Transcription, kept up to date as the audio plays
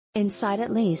Inside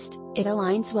at least, it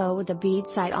aligns well with the bead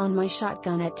sight on my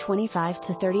shotgun at 25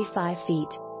 to 35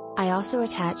 feet. I also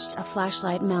attached a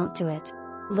flashlight mount to it.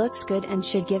 Looks good and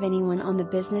should give anyone on the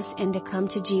business end a come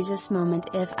to Jesus moment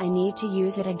if I need to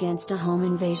use it against a home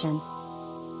invasion.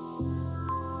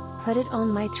 Put it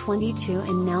on my 22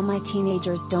 and now my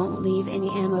teenagers don't leave any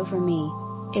ammo for me.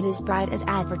 It is bright as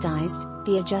advertised,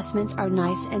 the adjustments are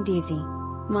nice and easy.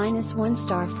 -1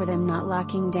 star for them not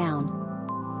locking down.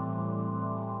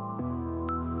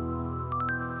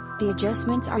 The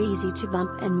adjustments are easy to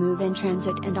bump and move in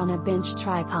transit and on a bench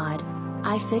tripod.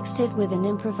 I fixed it with an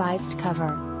improvised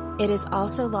cover. It is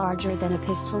also larger than a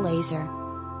pistol laser.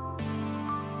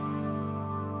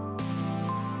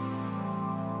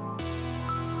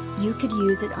 You could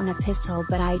use it on a pistol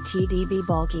but it'd be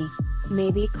bulky.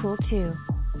 Maybe cool too.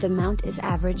 The mount is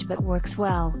average but works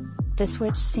well. The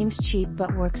switch seems cheap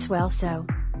but works well, so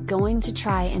going to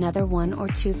try another one or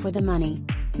two for the money.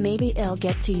 Maybe I'll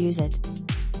get to use it.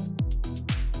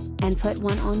 And put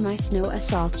one on my snow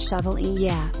assault shovel,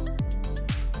 yeah.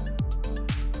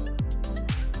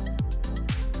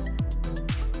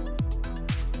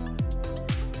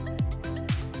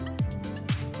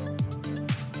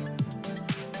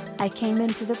 I came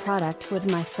into the product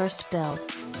with my first build.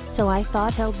 So I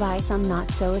thought I'll buy some not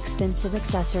so expensive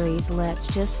accessories. Let's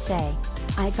just say,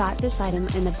 I got this item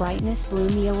and the brightness blew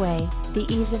me away,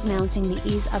 the ease of mounting, the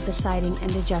ease of the sighting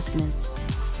and adjustments.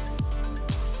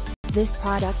 This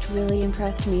product really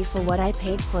impressed me for what I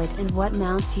paid for it and what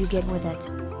mounts you get with it.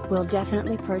 Will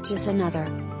definitely purchase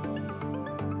another.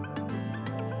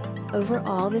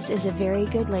 Overall, this is a very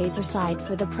good laser sight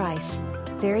for the price.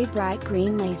 Very bright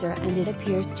green laser and it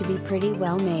appears to be pretty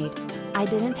well made. I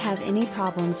didn't have any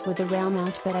problems with the rail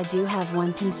mount, but I do have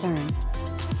one concern.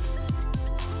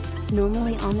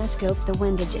 Normally on the scope the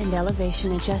windage and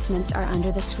elevation adjustments are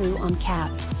under the screw-on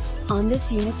caps. On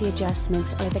this unit the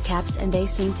adjustments are the caps and they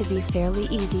seem to be fairly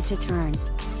easy to turn.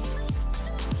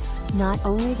 Not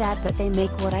only that, but they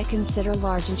make what I consider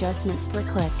large adjustments per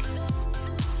click.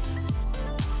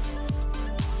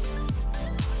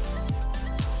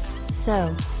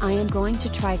 So, I am going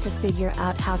to try to figure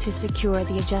out how to secure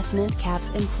the adjustment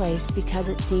caps in place, because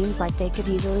it seems like they could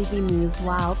easily be moved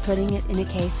while putting it in a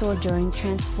case or during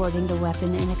transporting the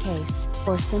weapon in a case,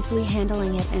 or simply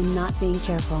handling it and not being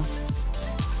careful.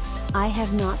 I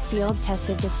have not field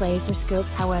tested this laser scope,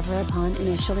 however upon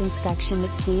initial inspection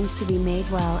it seems to be made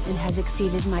well and has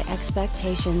exceeded my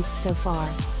expectations so far.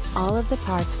 All of the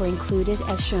parts were included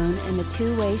as shown and the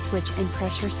two-way switch and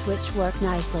pressure switch work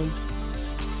nicely.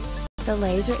 The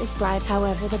laser is bright,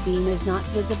 however the beam is not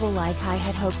visible like I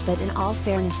had hoped, but in all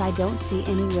fairness I don't see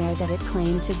anywhere that it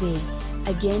claimed to be.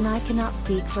 Again, I cannot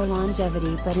speak for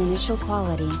longevity, but initial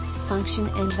quality, function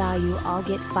and value all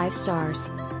get 5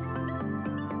 stars.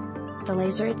 The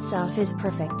laser itself is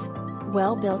perfect.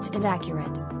 Well built and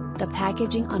accurate. The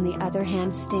packaging on the other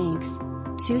hand stinks.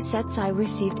 2 sets I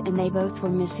received and they both were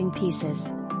missing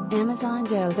pieces. Amazon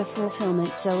do the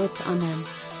fulfillment, so it's on them.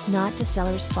 Not the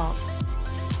seller's fault.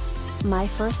 My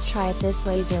first try at this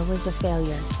laser was a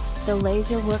failure. The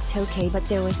laser worked okay, but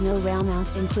there was no rail mount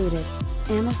included.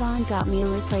 Amazon got me a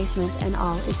replacement and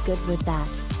all is good with that.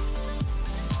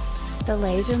 The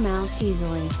laser mounts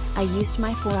easily. I used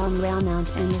my 4-ohm rail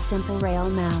mount and the simple rail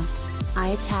mount. I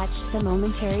attached the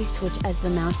momentary switch as the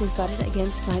mount is butted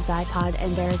against my bipod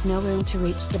and there is no room to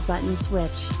reach the button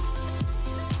switch.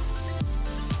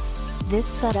 This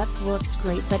setup works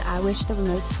great, but I wish the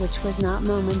remote switch was not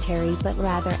momentary but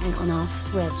rather an on-off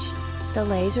switch. The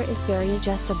laser is very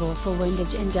adjustable for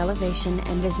windage and elevation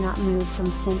and does not move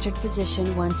from centered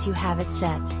position once you have it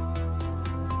set.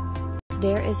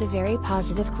 There is a very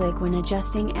positive click when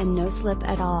adjusting and no slip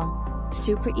at all.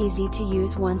 Super easy to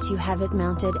use once you have it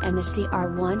mounted, and the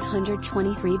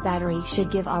CR123 battery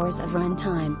should give hours of run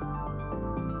time.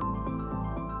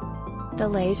 The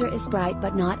laser is bright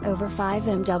but not over 5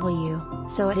 MW,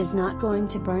 so it is not going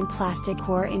to burn plastic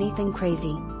or anything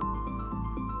crazy.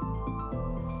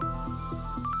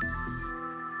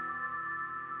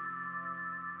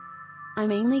 I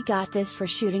mainly got this for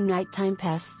shooting nighttime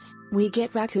pests. We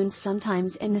get raccoons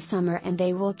sometimes in the summer and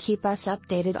they will keep us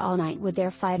updated all night with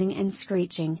their fighting and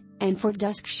screeching, and for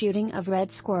dusk shooting of red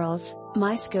squirrels,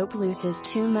 my scope loses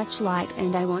too much light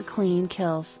and I want clean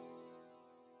kills.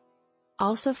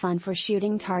 Also fun for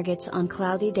shooting targets on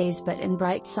cloudy days, but in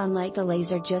bright sunlight the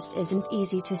laser just isn't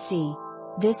easy to see.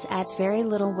 This adds very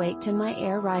little weight to my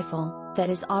air rifle, that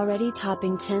is already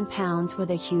topping 10 pounds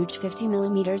with a huge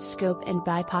 50mm scope and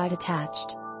bipod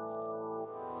attached.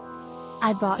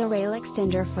 I bought a rail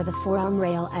extender for the forearm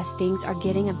rail as things are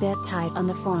getting a bit tight on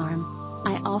the forearm.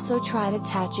 I also tried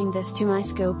attaching this to my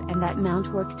scope and that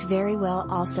mount worked very well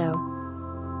also.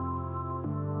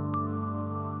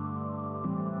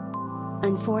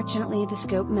 Unfortunately, the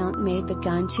scope mount made the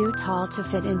gun too tall to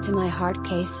fit into my hard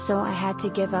case, so I had to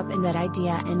give up on that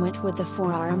idea and went with the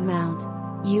forearm mount.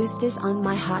 Used this on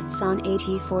my Hatsan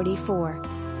AT-44.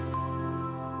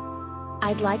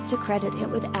 I'd like to credit it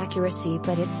with accuracy,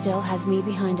 but it still has me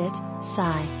behind it,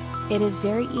 sigh. It is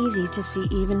very easy to see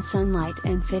even sunlight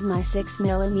and fit my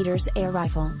 6mm air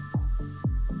rifle.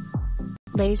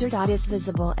 Laser dot is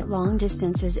visible at long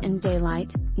distances in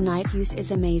daylight, night use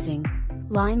is amazing.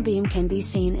 Line beam can be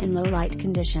seen in low light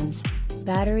conditions.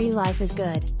 Battery life is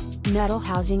good. Metal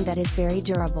housing that is very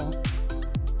durable.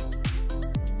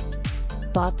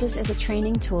 Bought this as a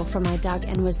training tool for my dog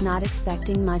and was not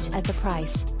expecting much at the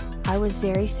price. I was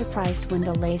very surprised when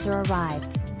the laser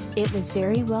arrived. It was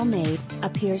very well made,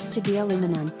 appears to be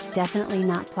aluminum, definitely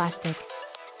not plastic.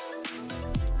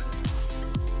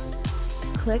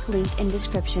 Click link in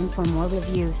description for more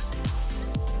reviews.